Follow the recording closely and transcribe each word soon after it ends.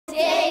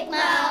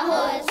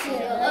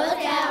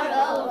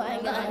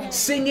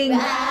singing,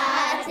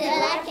 Ride till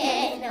I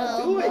can't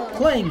no more.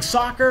 playing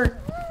soccer,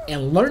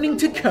 and learning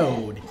to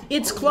code.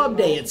 It's Club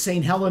Day at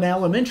St. Helena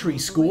Elementary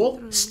School.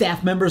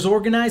 Staff members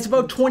organize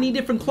about 20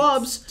 different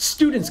clubs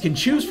students can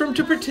choose from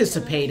to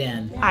participate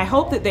in. I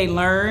hope that they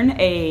learn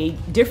a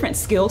different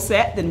skill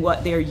set than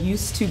what they're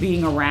used to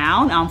being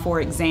around.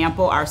 For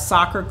example, our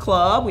soccer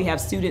club, we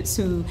have students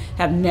who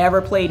have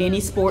never played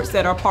any sports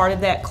that are part of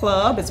that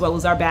club, as well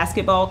as our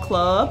basketball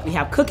club. We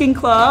have cooking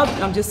club,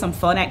 just some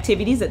fun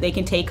activities that they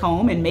can take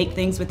home and make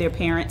things with their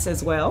parents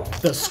as well.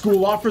 The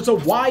school offers a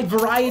wide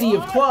variety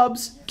of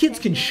clubs. Kids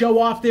can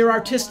show off their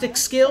artistic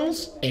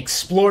skills,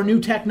 explore new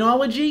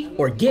technology,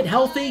 or get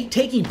healthy,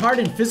 taking part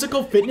in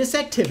physical fitness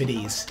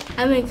activities.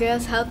 I'm in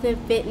Girls Health and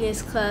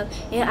Fitness Club,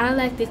 and I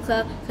like the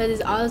club because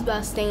it's all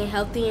about staying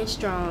healthy and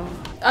strong.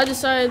 I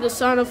decided to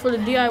sign up for the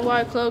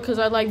DIY club because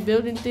I like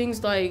building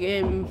things,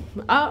 and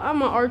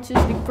I'm an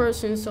artistic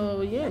person,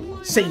 so yeah.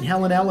 St.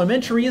 Helena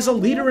Elementary is a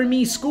Leader in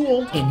Me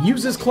school and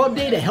uses Club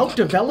Day to help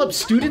develop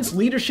students'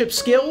 leadership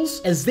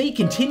skills as they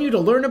continue to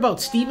learn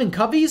about Stephen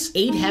Covey's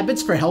 8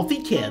 Habits for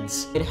Healthy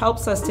Kids. It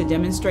helps us to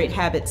demonstrate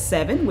habit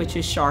 7, which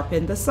is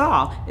sharpen the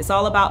saw. It's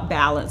all about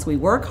balance. We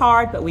work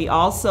hard, but we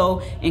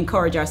also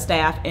encourage our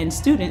staff and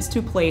students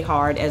to play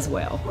hard as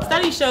well.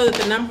 Studies show that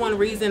the #1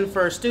 reason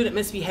for student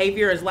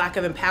misbehavior is lack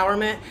of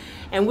empowerment.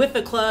 And with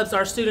the clubs,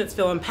 our students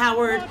feel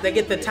empowered. They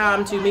get the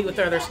time to meet with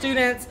other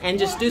students and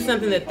just do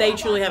something that they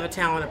truly have a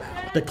talent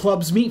about. The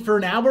clubs meet for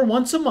an hour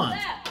once a month.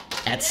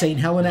 At St.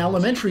 Helena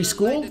Elementary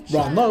School,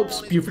 Ron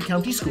Lopes, Beaufort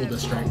County School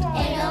District.